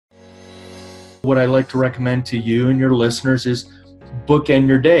What I like to recommend to you and your listeners is bookend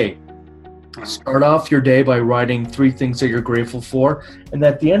your day. Start off your day by writing 3 things that you're grateful for, and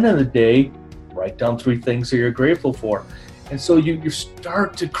at the end of the day, write down 3 things that you're grateful for. And so you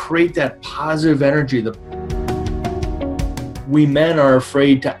start to create that positive energy. We men are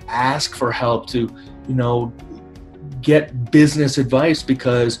afraid to ask for help, to get business advice,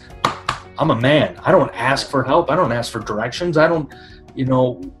 because I'm a man. I don't ask for help. I don't ask for directions. I don't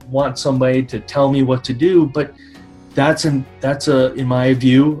want somebody to tell me what to do. But that's in my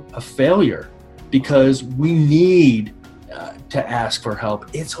view, a failure, because we need to ask for help.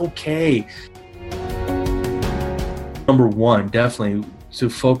 It's okay. Number 1, definitely to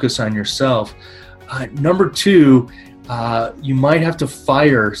focus on yourself. Number 2, you might have to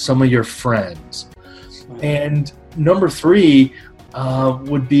fire some of your friends. And number 3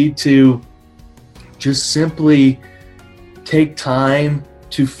 would be to just simply take time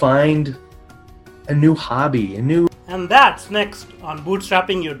to find a new hobby, And that's next on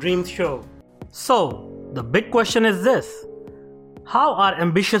Bootstrapping Your Dreams show. So, the big question is this: how are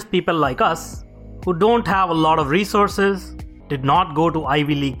ambitious people like us, who don't have a lot of resources, did not go to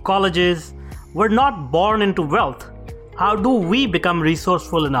Ivy League colleges, were not born into wealth, how do we become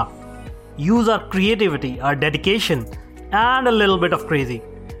resourceful enough, use our creativity, our dedication, and a little bit of crazy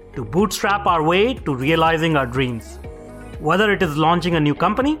to bootstrap our way to realizing our dreams? Whether it is launching a new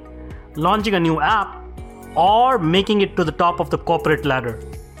company, launching a new app, or making it to the top of the corporate ladder.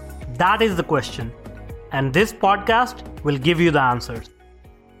 That is the question, and this podcast will give you the answers.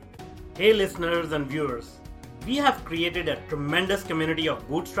 Hey listeners and viewers, we have created a tremendous community of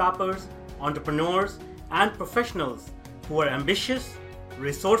bootstrappers, entrepreneurs, and professionals who are ambitious,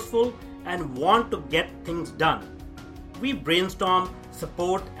 resourceful, and want to get things done. We brainstorm,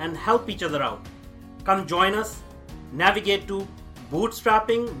 support, and help each other out. Come join us. Navigate to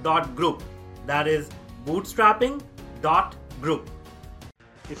bootstrapping.group. That is bootstrapping.group.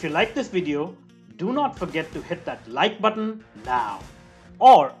 If you like this video, do not forget to hit that like button now.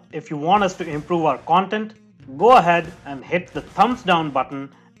 Or if you want us to improve our content, go ahead and hit the thumbs down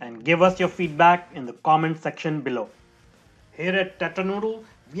button and give us your feedback in the comment section below. Here at Tetranoodle,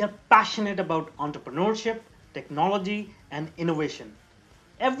 we are passionate about entrepreneurship, technology, and innovation.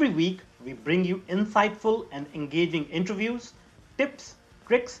 Every week, we bring you insightful and engaging interviews, tips,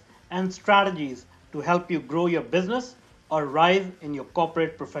 tricks, and strategies to help you grow your business or rise in your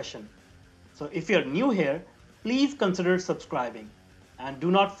corporate profession. So if you're new here, please consider subscribing. And do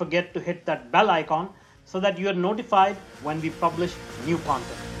not forget to hit that bell icon so that you are notified when we publish new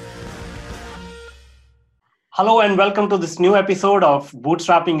content. Hello and welcome to this new episode of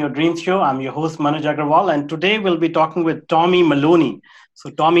Bootstrapping Your Dreams show. I'm your host Manoj Agrawal, and today we'll be talking with Tommy Maloney. So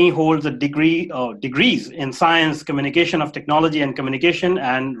Tommy holds a degrees in science, communication of technology and communication,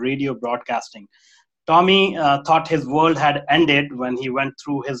 and radio broadcasting. Tommy thought his world had ended when he went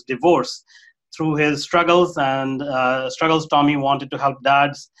through his divorce. Through his struggles, Tommy wanted to help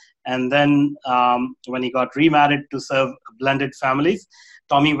dads. And then when he got remarried to serve blended families,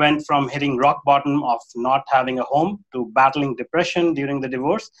 Tommy went from hitting rock bottom of not having a home to battling depression during the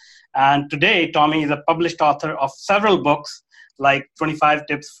divorce. And today, Tommy is a published author of several books like 25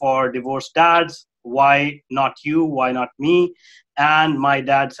 Tips for Divorced Dads, Why Not You, Why Not Me, and My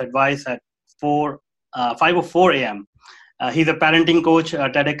Dad's Advice at 5:04 a.m. He's a parenting coach, a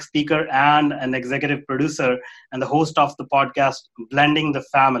TEDx speaker, and an executive producer, and the host of the podcast, Blending the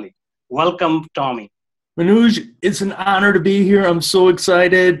Family. Welcome, Tommy. Manoj, it's an honor to be here. I'm so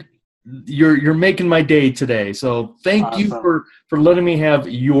excited. You're making my day today. So thank you for letting me have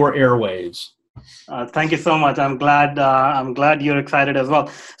your airwaves. Thank you so much. I'm glad you're excited as well.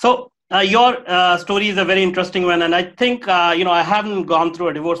 So your story is a very interesting one, and I think I haven't gone through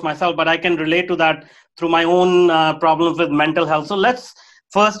a divorce myself, but I can relate to that through my own problems with mental health. So let's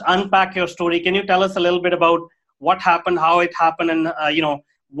first unpack your story. Can you tell us a little bit about what happened, how it happened, and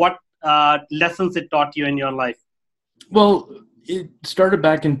what lessons it taught you in your life? Well, it started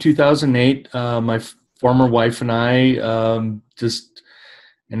back in 2008. My former wife and I just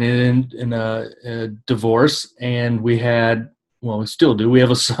ended in a divorce, and we still do. We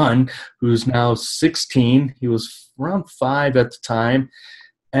have a son who's now 16. He was around 5 at the time.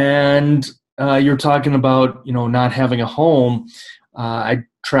 And you're talking about, not having a home. I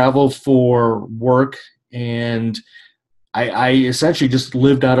travel for work, and I essentially just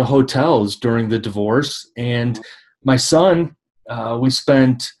lived out of hotels during the divorce. And my son, we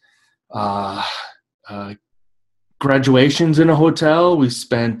spent graduations in a hotel. We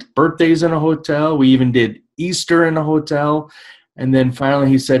spent birthdays in a hotel. We even did Easter in a hotel. And then finally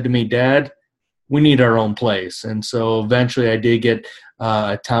he said to me, "Dad, we need our own place. And so eventually I did get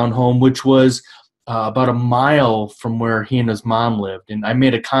a townhome, which was about a mile from where he and his mom lived. And I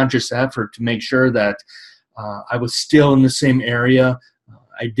made a conscious effort to make sure that I was still in the same area.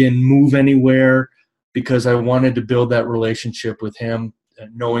 I didn't move anywhere because I wanted to build that relationship with him,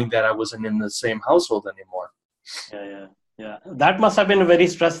 knowing that I wasn't in the same household anymore. Yeah. That must have been a very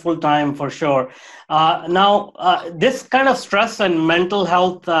stressful time for sure. Now, this kind of stress and mental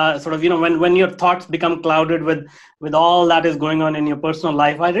health, sort of, when your thoughts become clouded with all that is going on in your personal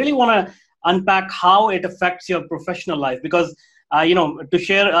life, I really want to unpack how it affects your professional life. Because, to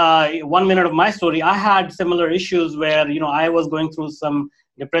share 1 minute of my story, I had similar issues where, I was going through some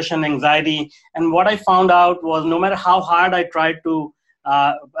depression, anxiety. And what I found out was no matter how hard I tried to,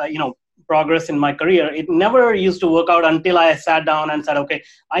 progress in my career, it never used to work out until I sat down and said, okay,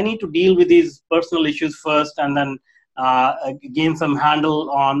 I need to deal with these personal issues first, and then gain some handle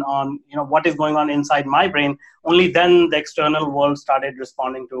on what is going on inside my brain. Only then the external world started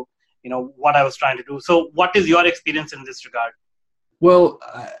responding to what I was trying to do. So what is your experience in this regard? Well,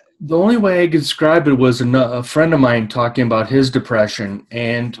 the only way I could describe it was a friend of mine talking about his depression,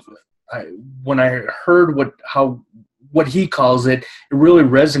 and when I heard what he calls it, it really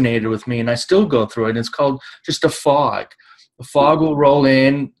resonated with me, and I still go through it. It's called just a fog. The fog will roll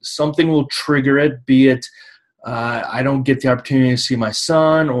in, something will trigger it, be it I don't get the opportunity to see my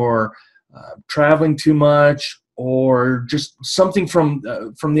son, or traveling too much, or just something from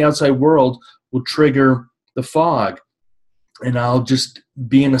the outside world will trigger the fog, and I'll just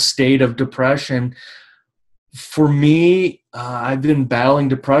be in a state of depression. For me, I've been battling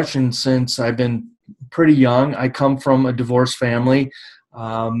depression since I've been pretty young. I come from a divorced family.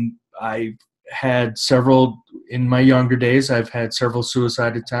 I had several, in my younger days, I've had several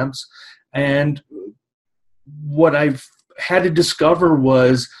suicide attempts. And what I've had to discover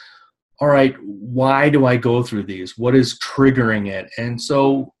was, all right, why do I go through these? What is triggering it? And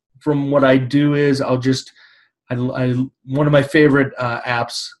so from what I do is one of my favorite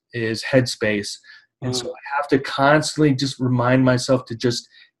apps is Headspace. And so I have to constantly just remind myself to just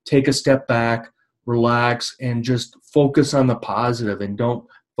take a step back, relax, and just focus on the positive, and don't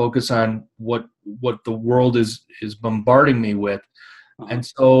focus on what the world is bombarding me with. And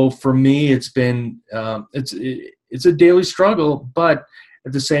so for me, it's been it's a daily struggle, but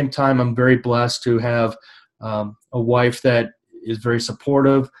at the same time, I'm very blessed to have a wife that is very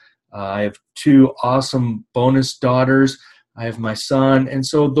supportive. I have 2 awesome bonus daughters. I have my son, and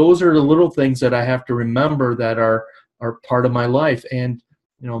so those are the little things that I have to remember that are part of my life. And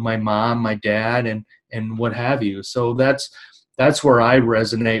my mom, my dad, and what have you. So that's where I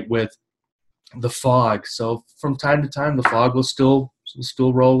resonate with the fog. So from time to time, the fog will still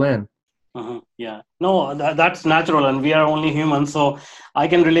roll in. Yeah, no, that's natural, and we are only humans, so I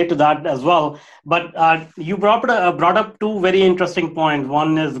can relate to that as well. But you brought up 2 very interesting points.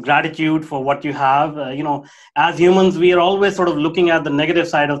 One is gratitude for what you have. As humans, we are always sort of looking at the negative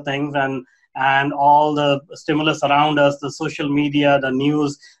side of things, and all the stimulus around us, the social media, the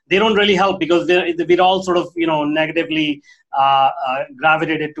news, they don't really help, because we're all sort of negatively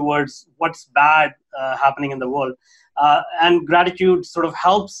gravitated towards what's bad happening in the world. And gratitude sort of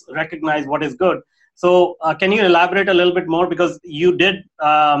helps recognize what is good. So can you elaborate a little bit more? Because you did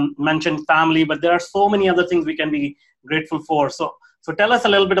mention family, but there are so many other things we can be grateful for. So tell us a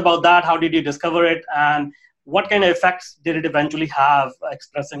little bit about that. How did you discover it? And what kind of effects did it eventually have,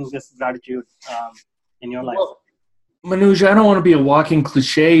 expressing this gratitude in your life? Well, Manoj, I don't want to be a walking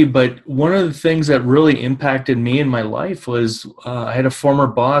cliche, but one of the things that really impacted me in my life was I had a former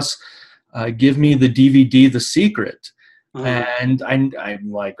boss give me the DVD, The Secret. And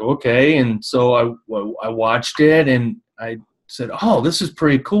I'm like, okay. And so I watched it, and I said, oh, this is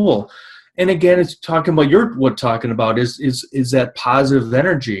pretty cool. And again, it's talking about talking about is that positive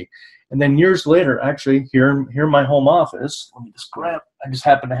energy. And then years later, actually, here in my home office, let me just grab, I just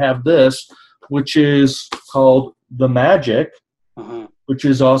happen to have this, which is called The Magic, which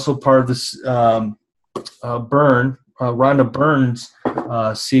is also part of this Rhonda Byrne's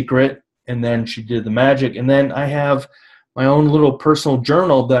Secret. And then she did The Magic. And then I have my own little personal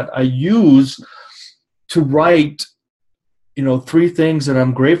journal that I use to write, 3 things that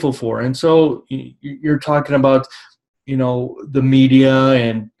I'm grateful for. And so you're talking about, the media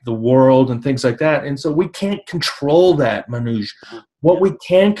and the world and things like that. And so we can't control that, Manoj. What we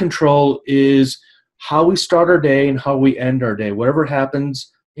can control is how we start our day and how we end our day. Whatever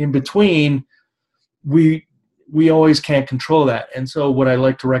happens in between, we always can't control that. And so what I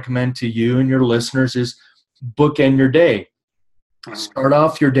like to recommend to you and your listeners is bookend your day. Start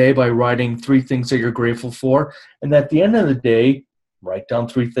off your day by writing 3 things that you're grateful for. And at the end of the day, write down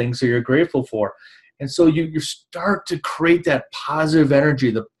 3 things that you're grateful for. And so you start to create that positive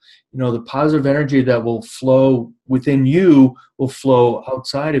energy, the positive energy that will flow within you will flow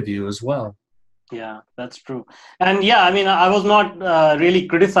outside of you as well. Yeah, that's true. And yeah, I mean, I was not really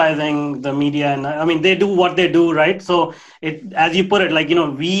criticizing the media, and I mean, they do what they do, right? So as you put it, like,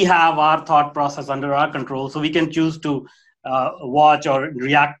 we have our thought process under our control, so we can choose to watch or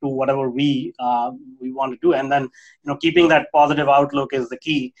react to whatever we want to do, and then keeping that positive outlook is the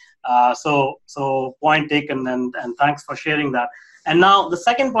key. So point taken, and thanks for sharing that. And now the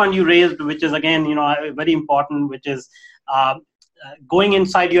second point you raised, which is again very important, which is going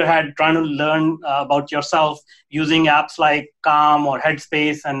inside your head, trying to learn about yourself using apps like Calm or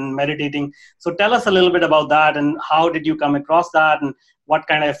Headspace and meditating. So tell us a little bit about that, and how did you come across that, and what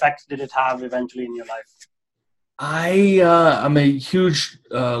kind of effects did it have eventually in your life? I'm a huge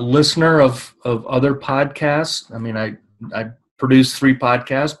listener of other podcasts. I mean, I produce 3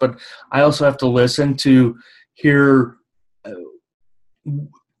 podcasts, but I also have to listen to hear.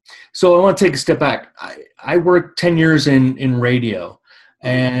 So I want to take a step back. I worked 10 years in radio,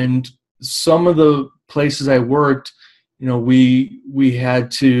 and some of the places I worked, we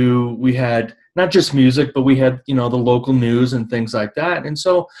had not just music, but we had, the local news and things like that. And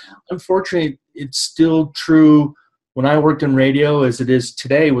so unfortunately, it's still true when I worked in radio as it is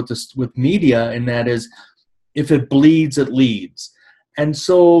today with media, and that is, if it bleeds, it leads. And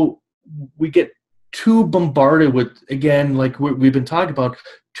so we get too bombarded with, again, like we've been talking about,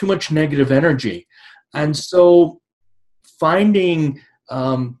 too much negative energy. And so finding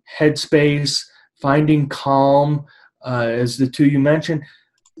Headspace, finding Calm, as the 2 you mentioned,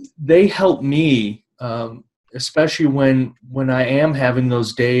 they help me, especially when I am having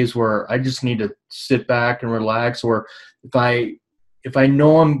those days where I just need to sit back and relax, or if I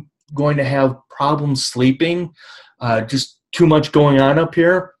know I'm going to have problems sleeping, just too much going on up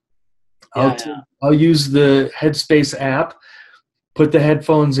here, I'll use the Headspace app, put the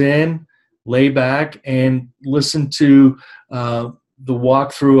headphones in, lay back, and listen to the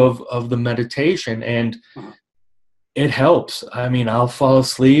walkthrough of the meditation, and it helps. I mean, I'll fall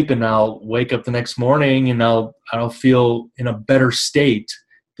asleep and I'll wake up the next morning and I'll feel in a better state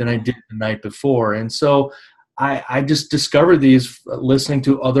than I did the night before. And so I just discovered these listening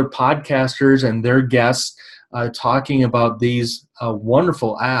to other podcasters and their guests talking about these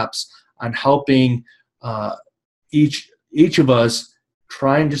wonderful apps on helping each of us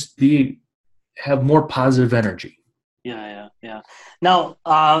try and just have more positive energy. Yeah. Now,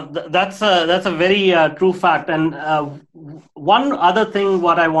 that's a very true fact. And one other thing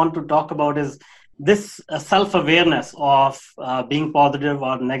what I want to talk about is this self-awareness of being positive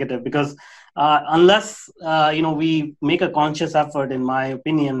or negative, because unless we make a conscious effort, in my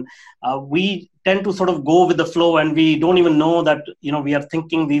opinion, we tend to sort of go with the flow, and we don't even know that we are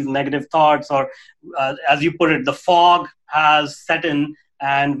thinking these negative thoughts, or as you put it, the fog has set in,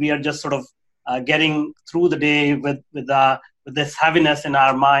 and we are just sort of getting through the day with this heaviness in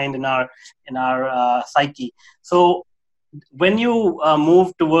our mind, in our psyche. So when you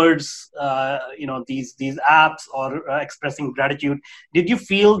move towards these apps or expressing gratitude, did you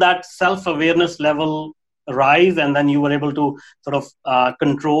feel that self-awareness level rise, and then you were able to sort of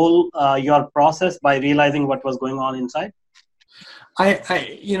control your process by realizing what was going on inside? I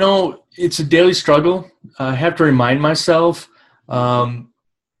it's a daily struggle. I have to remind myself.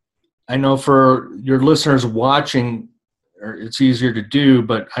 I know for your listeners watching, it's easier to do,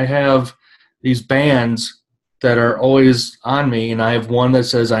 but I have these bands that are always on me, and I have one that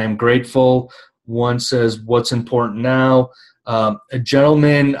says I am grateful, one says what's important now. A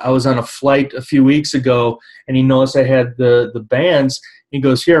gentleman, I was on a flight a few weeks ago, and he noticed I had the bands. He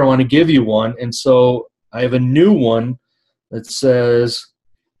goes, "Here, I want to give you one." And so I have a new one that says,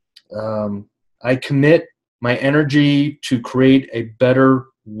 I commit my energy to create a better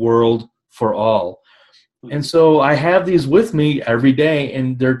world for all. And so I have these with me every day,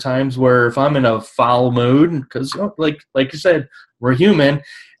 and there are times where if I'm in a foul mood, because like you said, we're human,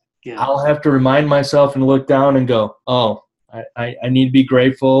 I'll have to remind myself and look down and go, oh, I need to be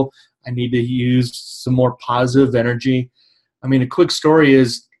grateful. I need to use some more positive energy. I mean, a quick story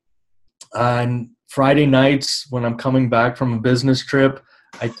is on Friday nights when I'm coming back from a business trip,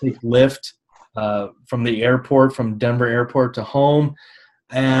 I take Lyft from the airport, from Denver airport to home.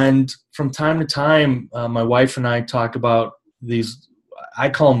 And from time to time, my wife and I talk about these, I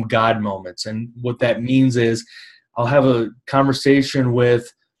call them God moments. And what that means is I'll have a conversation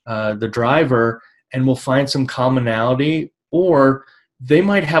with the driver, and we'll find some commonality, or they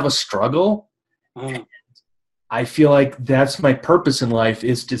might have a struggle. And I feel like that's my purpose in life,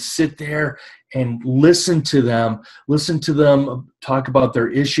 is to sit there and listen to them talk about their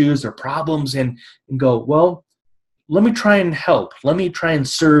issues, their problems, and go, well, let me try and help. Let me try and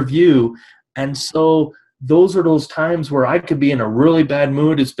serve you. And so those are those times where I could be in a really bad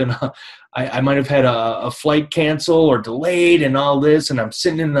mood. It's been, I might have had a flight cancel or delayed and all this, and I'm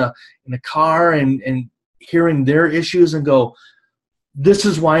sitting in the car and hearing their issues and go, this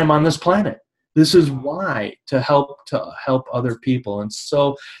is why I'm on this planet. This is why, to help other people. And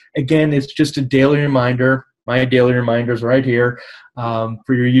so, again, it's just a daily reminder. My daily reminder is right here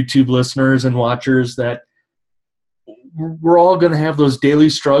for your YouTube listeners and watchers that we're all going to have those daily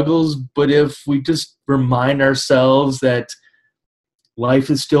struggles. But if we just remind ourselves that life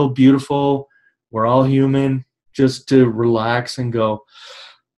is still beautiful, we're all human, just to relax and go,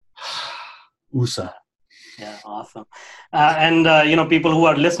 USA. Yeah, awesome. People who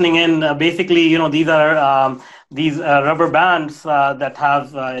are listening in, basically, these are these rubber bands that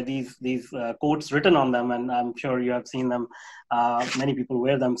have these quotes written on them, and I'm sure you have seen them. Many people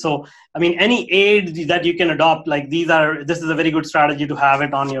wear them. So, I mean, any aid that you can adopt, like this is a very good strategy to have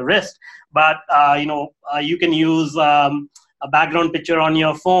it on your wrist. But you can use a background picture on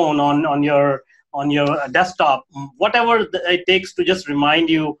your phone, on your desktop, whatever it takes to just remind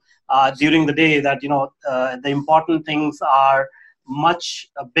you during the day that the important things are much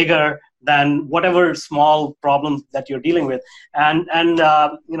bigger than whatever small problems that you're dealing with, and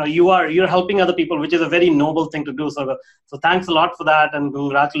you're helping other people, which is a very noble thing to do. So thanks a lot for that, and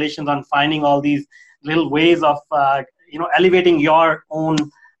congratulations on finding all these little ways of elevating your own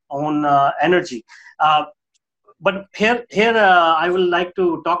energy. But here, I would like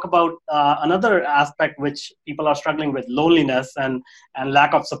to talk about another aspect which people are struggling with: loneliness and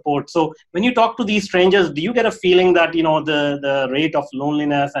lack of support. So, when you talk to these strangers, do you get a feeling that the rate of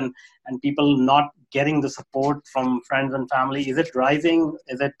loneliness and people not getting the support from friends and family, is it rising?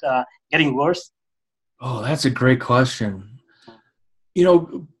 Is it getting worse? Oh, that's a great question.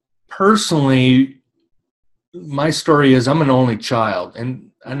 Personally, my story is I'm an only child,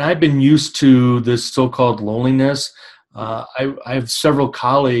 and I've been used to this so-called loneliness. I have several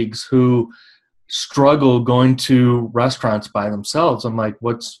colleagues who struggle going to restaurants by themselves. I'm like,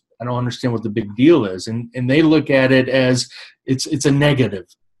 I don't understand what the big deal is. And they look at it as it's a negative.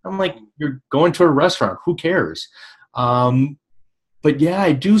 I'm like, you're going to a restaurant, who cares? But yeah,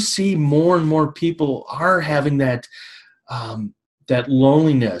 I do see more and more people are having that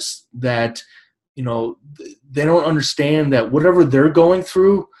loneliness, that they don't understand that whatever they're going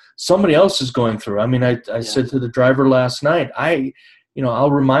through, somebody else is going through. I mean, I said to the driver last night,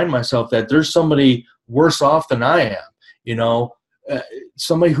 I'll remind myself that there's somebody worse off than I am,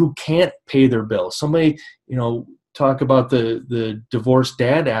 somebody who can't pay their bill, somebody, talk about the divorced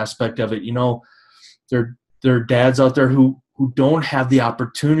dad aspect of it. There are dads out there who don't have the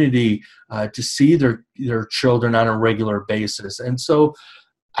opportunity to see their children on a regular basis. And so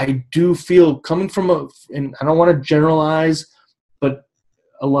I do feel, coming from and I don't want to generalize, but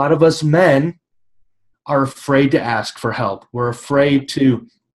a lot of us men are afraid to ask for help. We're afraid to,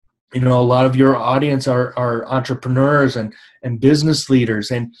 a lot of your audience are entrepreneurs and business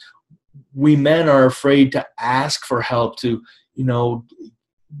leaders, and we men are afraid to ask for help, to,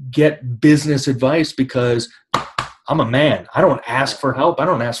 get business advice, because I'm a man. I don't ask for help. I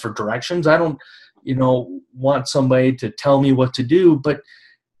don't ask for directions. I don't, want somebody to tell me what to do. But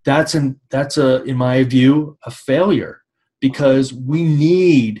that's in my view, a failure, because we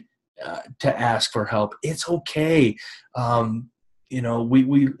need to ask for help. It's okay.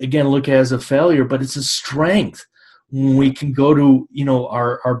 We again look at it as a failure, but it's a strength when we can go to,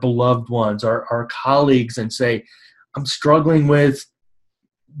 our beloved ones, our colleagues, and say, I'm struggling with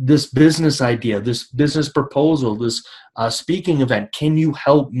this business idea, this business proposal, this speaking event. Can you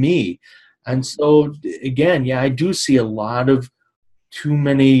help me? And so again, I do see a lot of too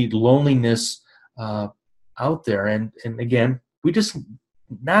many loneliness out there, and again, we just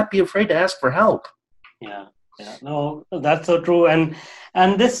not be afraid to ask for help. Yeah, no, that's so true. And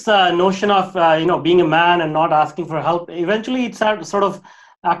this notion of being a man and not asking for help, eventually it sort of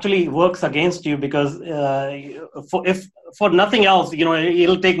actually works against you, because if for nothing else,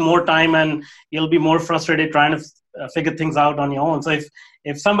 it'll take more time and you'll be more frustrated trying to figure things out on your own. So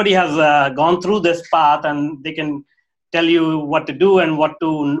if somebody has gone through this path and they can tell you what to do and what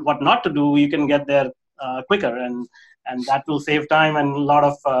not to do, you can get there quicker, and that will save time and a lot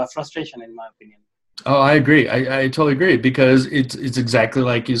of frustration, in my opinion. Oh, I agree. I totally agree, because it's exactly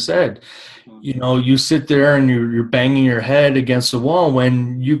like you said. You sit there and you're banging your head against the wall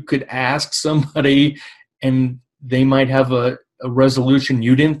when you could ask somebody and they might have a resolution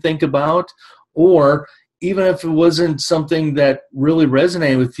you didn't think about, or even if it wasn't something that really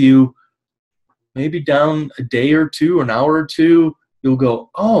resonated with you, maybe down a day or two, an hour or two, you'll go,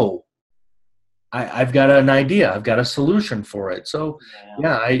 oh, I've got an idea. I've got a solution for it. So,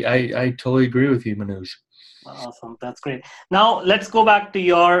 yeah, I totally agree with you, Manoj. Awesome. That's great. Now let's go back to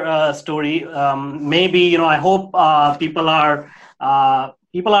your story. Maybe, I hope people are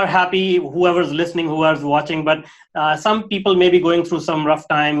happy, whoever's listening, whoever's watching, but some people may be going through some rough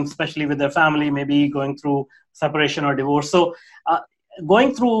times, especially with their family, maybe going through separation or divorce. So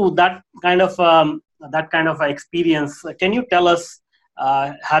going through that kind of experience, can you tell us,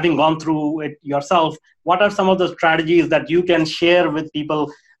 having gone through it yourself, what are some of the strategies that you can share with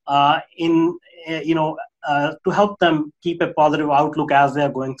people to help them keep a positive outlook as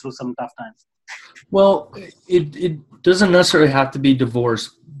they're going through some tough times? Well, it doesn't necessarily have to be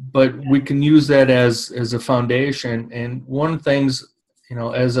divorce, but we can use that as a foundation. And one of the things,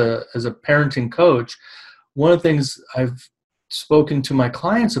 as a parenting coach, one of the things I've spoken to my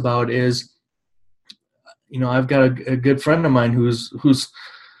clients about is, I've got a good friend of mine who's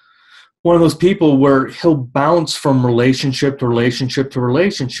one of those people where he'll bounce from relationship to relationship to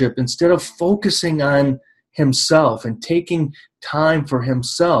relationship instead of focusing on himself and taking time for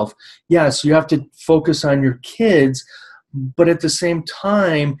himself. Yes, you have to focus on your kids, but at the same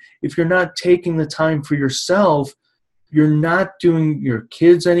time, if you're not taking the time for yourself, you're not doing your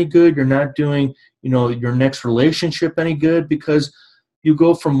kids any good. You're not doing, your next relationship any good, because you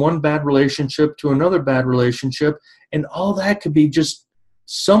go from one bad relationship to another bad relationship, and all that could be just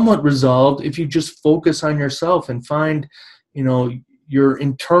somewhat resolved if you just focus on yourself and find, your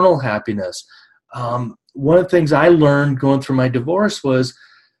internal happiness. One of the things I learned going through my divorce was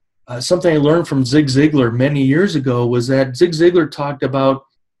something I learned from Zig Ziglar many years ago, was that Zig Ziglar talked about,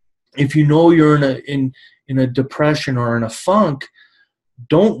 if you're in a depression or in a funk,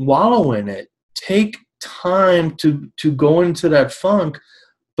 don't wallow in it. Take time to go into that funk,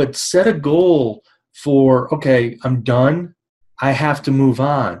 but set a goal for, okay, I'm done. I have to move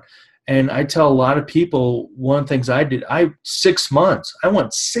on. And I tell a lot of people, one of the things I did, I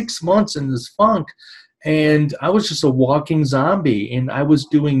went 6 months in this funk, and I was just a walking zombie, and I was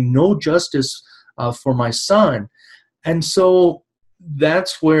doing no justice for my son. And so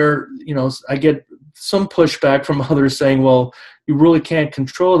that's where, I get some pushback from others saying, well, you really can't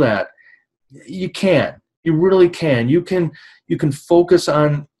control that. You can. You really can. You can focus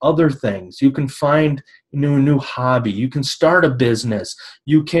on other things. You can find a new hobby. You can start a business.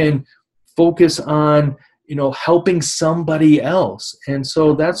 You can focus on, helping somebody else. And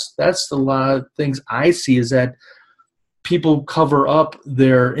so that's a lot of things I see, is that people cover up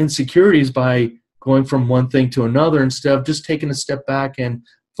their insecurities by going from one thing to another instead of just taking a step back and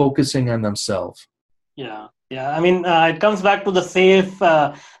focusing on themselves. Yeah. I mean, it comes back to the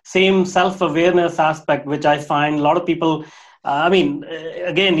same self-awareness aspect, which I find a lot of people, again,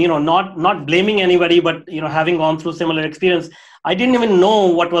 not blaming anybody, but, having gone through similar experience, I didn't even know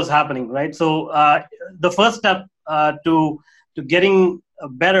what was happening, right? So the first step to getting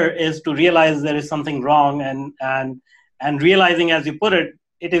better is to realize there is something wrong, and realizing, as you put it,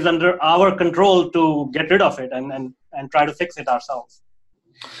 it is under our control to get rid of it and try to fix it ourselves.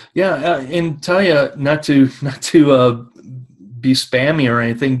 Yeah, and tell you not to be spammy or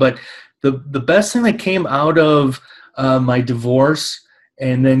anything, but the best thing that came out of my divorce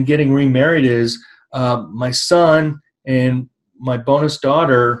and then getting remarried is my son and my bonus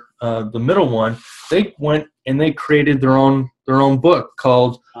daughter, the middle one, they went and they created their own book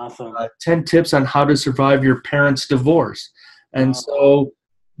called Awesome. 10 Tips on How to Survive Your Parents' Divorce. And so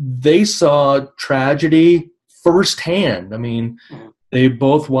they saw tragedy firsthand. I mean, they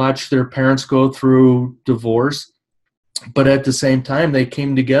both watched their parents go through divorce, but at the same time, they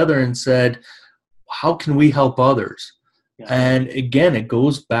came together and said, how can we help others? Yeah. And again, it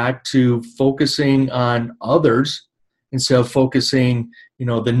goes back to focusing on others instead of focusing, the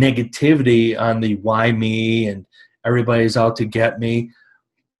negativity on the why me and everybody's out to get me.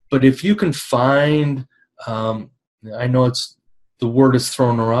 But if you can find, I know the word is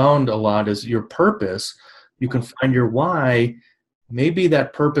thrown around a lot, is your purpose. You can find your why. Maybe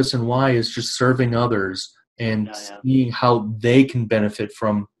that purpose and why is just serving others and seeing how they can benefit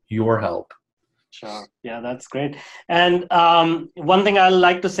from your help. Sure. Yeah, that's great. And one thing I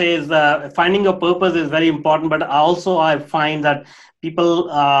like to say is finding your purpose is very important, but I find that people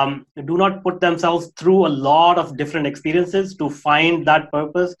do not put themselves through a lot of different experiences to find that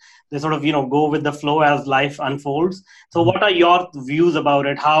purpose. They sort of, go with the flow as life unfolds. So what are your views about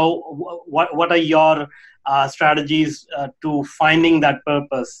it? What are your strategies to finding that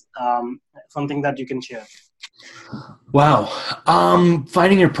purpose? Something that you can share. Wow.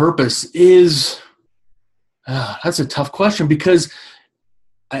 Finding your purpose is, that's a tough question, because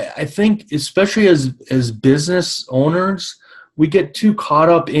I think especially as business owners, we get too caught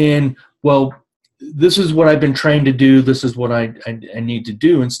up in, well, this is what I've been trained to do. This is what I need to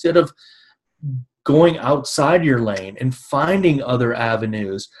do, instead of going outside your lane and finding other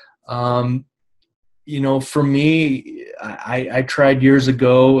avenues. For me, I tried years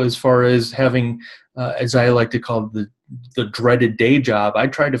ago, as far as having, as I like to call it, the dreaded day job. I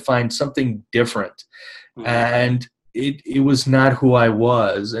tried to find something different, and it was not who I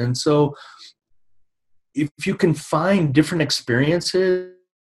was. And so if you can find different experiences,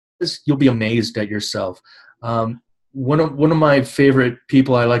 you'll be amazed at yourself. One of my favorite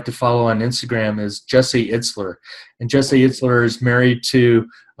people I like to follow on Instagram is Jesse Itzler. And Jesse Itzler is married to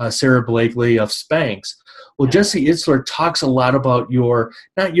Sarah Blakely of Spanx. Well, Jesse Itzler talks a lot about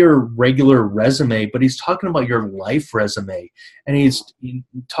not your regular resume, but he's talking about your life resume. And he's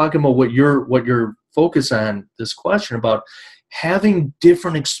talking about what your focus on this question about having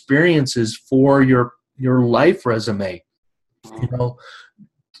different experiences for your life resume.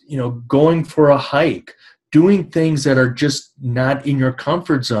 Going for a hike, doing things that are just not in your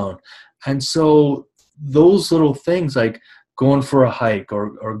comfort zone. And so those little things, like going for a hike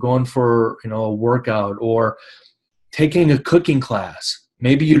or going for, a workout, or taking a cooking class.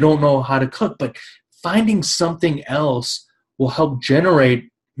 Maybe you don't know how to cook, but finding something else will help generate,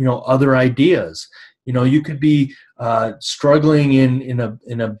 other ideas. You could be struggling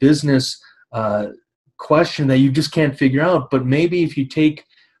in a business question that you just can't figure out, but maybe if you take,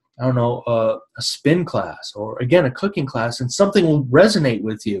 a spin class, or again, a cooking class, and something will resonate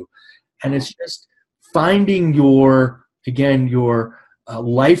with you. And it's just finding your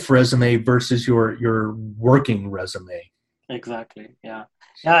life resume versus your working resume. Exactly. Yeah.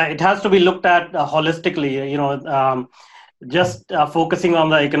 It has to be looked at holistically, just focusing on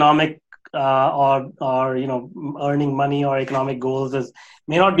the economic or earning money or economic goals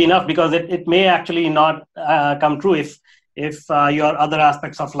may not be enough, because it may actually not come true if your other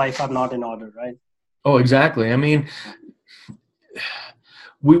aspects of life are not in order, right? Oh, exactly. I mean,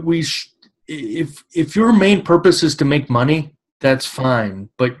 if your main purpose is to make money, that's fine,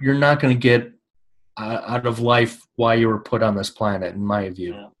 but you're not going to get out of life why you were put on this planet, in my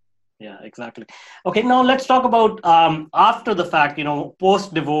view. Yeah, exactly. Okay, now let's talk about after the fact,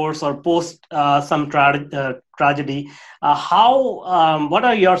 post-divorce or post some tragedy. What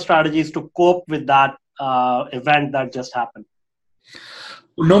are your strategies to cope with that event that just happened?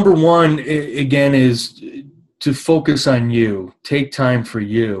 Well, number one, again, is to focus on you. Take time for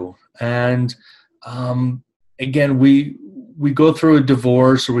you. And again, we go through a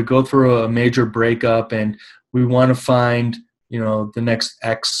divorce, or we go through a major breakup, and we want to find, the next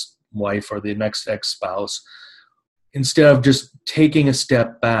ex-wife or the next ex-spouse, instead of just taking a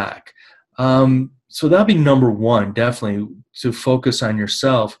step back. So that'd be number one, definitely, to focus on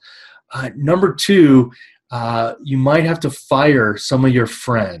yourself. Number two, you might have to fire some of your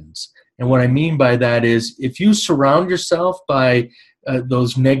friends. And what I mean by that is, if you surround yourself by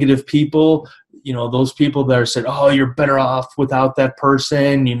those negative people, those people that are said, oh, you're better off without that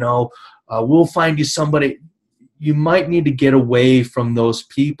person, we'll find you somebody. You might need to get away from those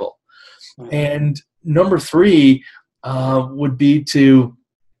people. And number three would be to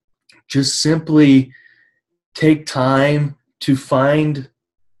just simply take time to find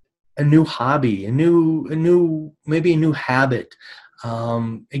a new hobby, maybe a new habit.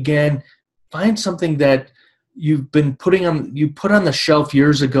 Again, find something that you put on the shelf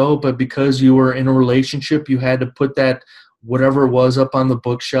years ago, but because you were in a relationship, you had to put that whatever it was up on the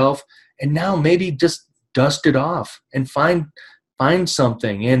bookshelf, and now maybe just dust it off and find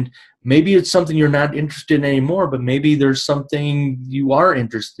something. And maybe it's something you're not interested in anymore, but maybe there's something you are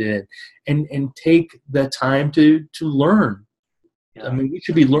interested in, and take the time to learn. Yeah. I mean, we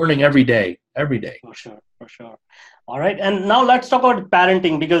should be learning every day. For sure. All right. And now let's talk about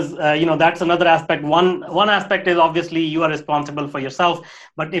parenting, because, that's another aspect. One aspect is obviously you are responsible for yourself.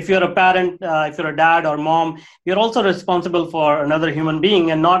 But if you're a parent, if you're a dad or mom, you're also responsible for another human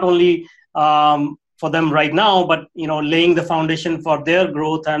being, and not only for them right now, but, laying the foundation for their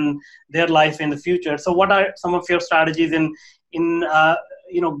growth and their life in the future. So what are some of your strategies in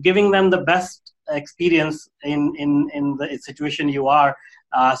giving them the best experience in the situation you are,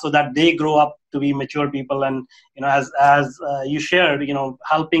 so that they grow up to be mature people, and as you shared,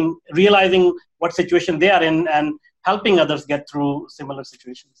 realizing what situation they are in and helping others get through similar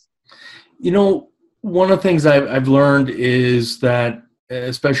situations. One of the things I've learned is that,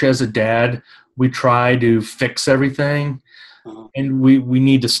 especially as a dad, we try to fix everything, and we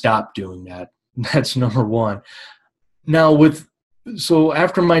need to stop doing that. That's number one. Now,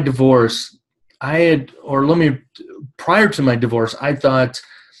 after my divorce, prior to my divorce, I thought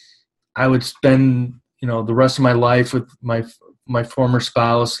I would spend, the rest of my life with my former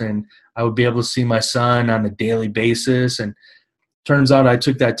spouse, and I would be able to see my son on a daily basis. And turns out I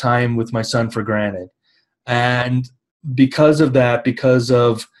took that time with my son for granted. And because of that,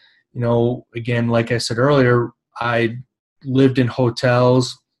 again, like I said earlier, I lived in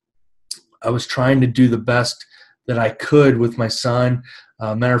hotels. I was trying to do the best that I could with my son.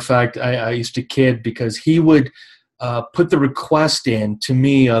 Matter of fact, I used to kid because he would put the request in to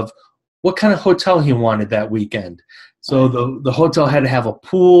me of what kind of hotel he wanted that weekend. So the hotel had to have a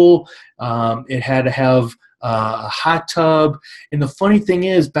pool. It had to have a hot tub. And the funny thing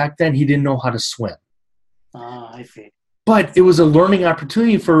is, back then he didn't know how to swim. I see. But it was a learning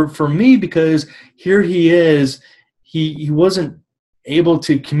opportunity for me, because here he is. He wasn't able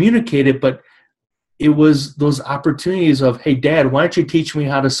to communicate it, but it was those opportunities of, hey, Dad, why don't you teach me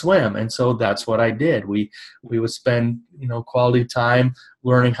how to swim? And so that's what I did. We would spend, quality time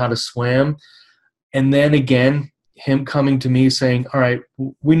learning how to swim. And then again, him coming to me saying, all right,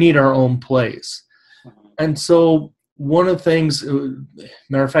 we need our own place. And so one of the things,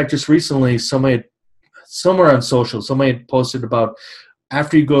 matter of fact, just recently, somewhere on social, somebody had posted about,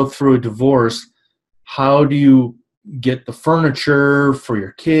 after you go through a divorce, how do you get the furniture for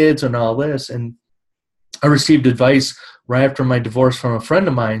your kids and all this? And I received advice right after my divorce from a friend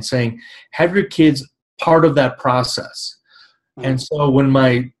of mine saying, have your kids part of that process. And so when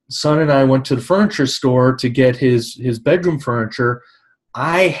my son and I went to the furniture store to get his bedroom furniture,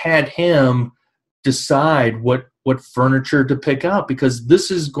 I had him decide what furniture to pick out, because this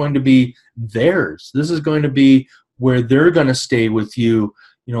is going to be theirs. This is going to be where they're going to stay with you,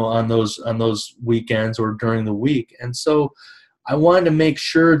 on those weekends or during the week. And so I wanted to make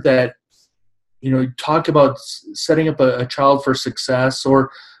sure that, talk about setting up a child for success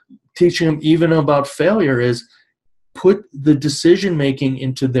or teaching them even about failure, is put the decision-making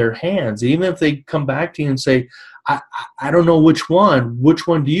into their hands. Even if they come back to you and say, I don't know which one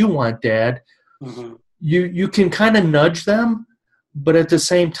do you want, Dad? Mm-hmm. You can kind of nudge them, but at the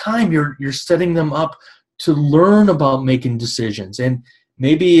same time, you're setting them up to learn about making decisions. And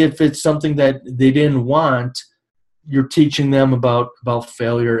maybe if it's something that they didn't want, you're teaching them about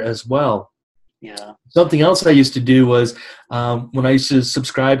failure as well. Yeah. Something else I used to do was when I used to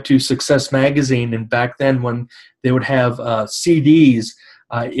subscribe to Success Magazine, and back then when they would have CDs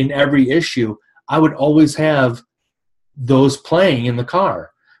in every issue, I would always have those playing in the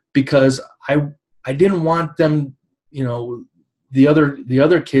car, because I didn't want them, the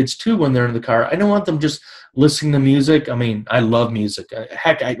other kids too, when they're in the car, I don't want them just listening to music. I mean, I love music.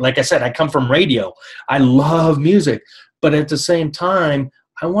 Heck, like I said, I come from radio. I love music. But at the same time,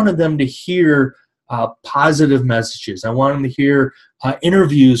 I wanted them to hear positive messages. I wanted them to hear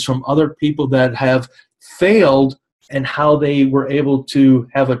interviews from other people that have failed and how they were able to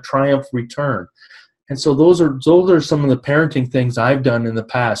have a triumph return. And so those are some of the parenting things I've done in the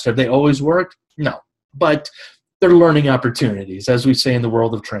past. Have they always worked? No. But they're learning opportunities, as we say in the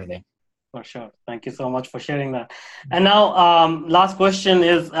world of training. For sure. Thank you so much for sharing that. And now, last question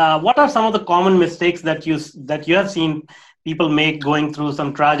is, what are some of the common mistakes that you have seen people make going through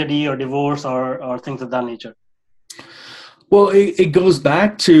some tragedy or divorce or things of that nature? Well, it goes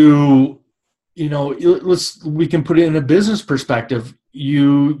back to, we can put it in a business perspective.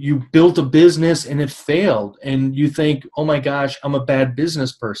 You built a business and it failed, and you think, oh my gosh, I'm a bad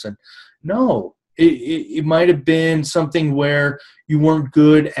business person. No, it might have been something where you weren't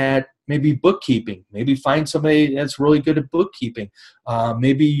good at maybe bookkeeping. Maybe find somebody that's really good at bookkeeping.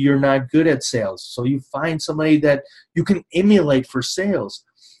 Maybe you're not good at sales, so you find somebody that you can emulate for sales.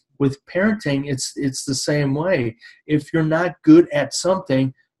 With parenting, it's the same way. If you're not good at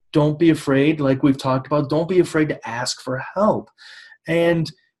something, don't be afraid, like we've talked about, don't be afraid to ask for help.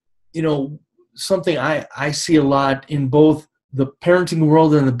 And, something I see a lot in both the parenting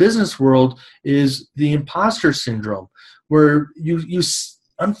world and the business world is the imposter syndrome, where you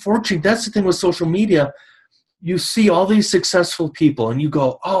unfortunately, that's the thing with social media. You see all these successful people and you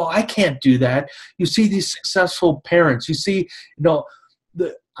go, oh, I can't do that. You see these successful parents. You see,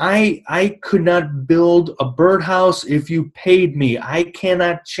 I could not build a birdhouse if you paid me. I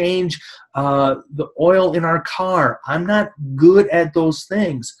cannot change the oil in our car. I'm not good at those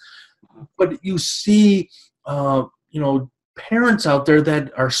things. But you see, parents out there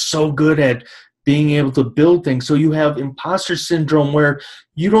that are so good at being able to build things. So you have imposter syndrome where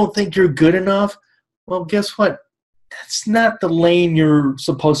you don't think you're good enough. Well, guess what? That's not the lane you're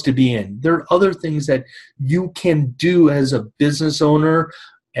supposed to be in. There are other things that you can do as a business owner,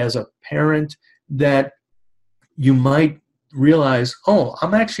 as a parent, that you might realize, oh,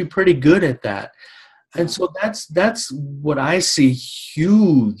 I'm actually pretty good at that. And so that's what I see,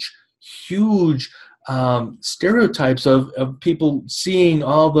 huge huge stereotypes of people seeing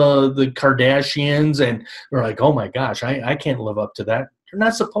all the Kardashians, and they're like, oh my gosh, I can't live up to that. You're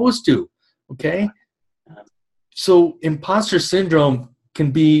not supposed to, okay? So imposter syndrome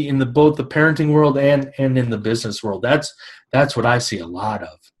can be in both the parenting world and in the business world. That's what I see a lot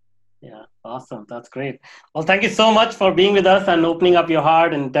of. Yeah, awesome. That's great. Well, thank you so much for being with us and opening up your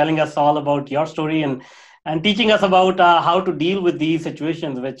heart and telling us all about your story and teaching us about how to deal with these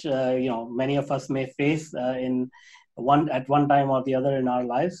situations, which many of us may face at one time or the other in our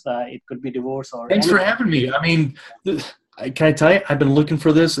lives. It could be divorce or. Thanks for having me. I mean, can I tell you, I've been looking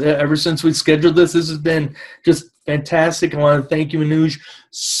for this ever since we scheduled this. This has been just fantastic. I want to thank you, Manoj,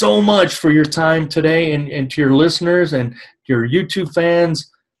 so much for your time today, and to your listeners and your YouTube fans.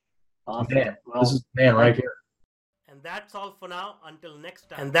 Awesome. Man, this is right here. And that's all for now until next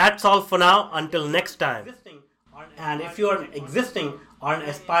time. And if you're an existing or an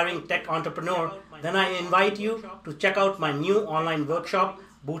aspiring tech entrepreneur, then I invite you to check out my new online workshop,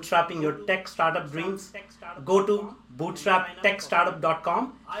 Bootstrapping Your Tech Startup Dreams. Go to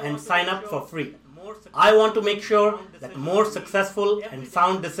bootstraptechstartup.com and sign up for free. I want to make sure that more successful and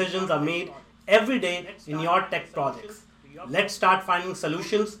sound decisions are made every day in your tech projects. Let's start finding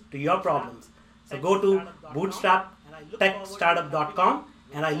solutions to your problems. So go to bootstraptechstartup.com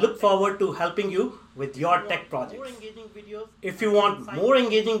and I look forward to helping you with your tech projects. If you want more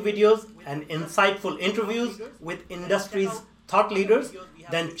engaging videos and insightful interviews with industry's thought leaders,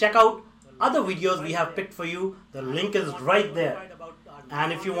 then check out other videos we have picked for you. The link is right there.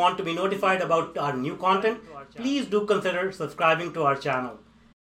 And if you want to be notified about our new content, please do consider subscribing to our channel.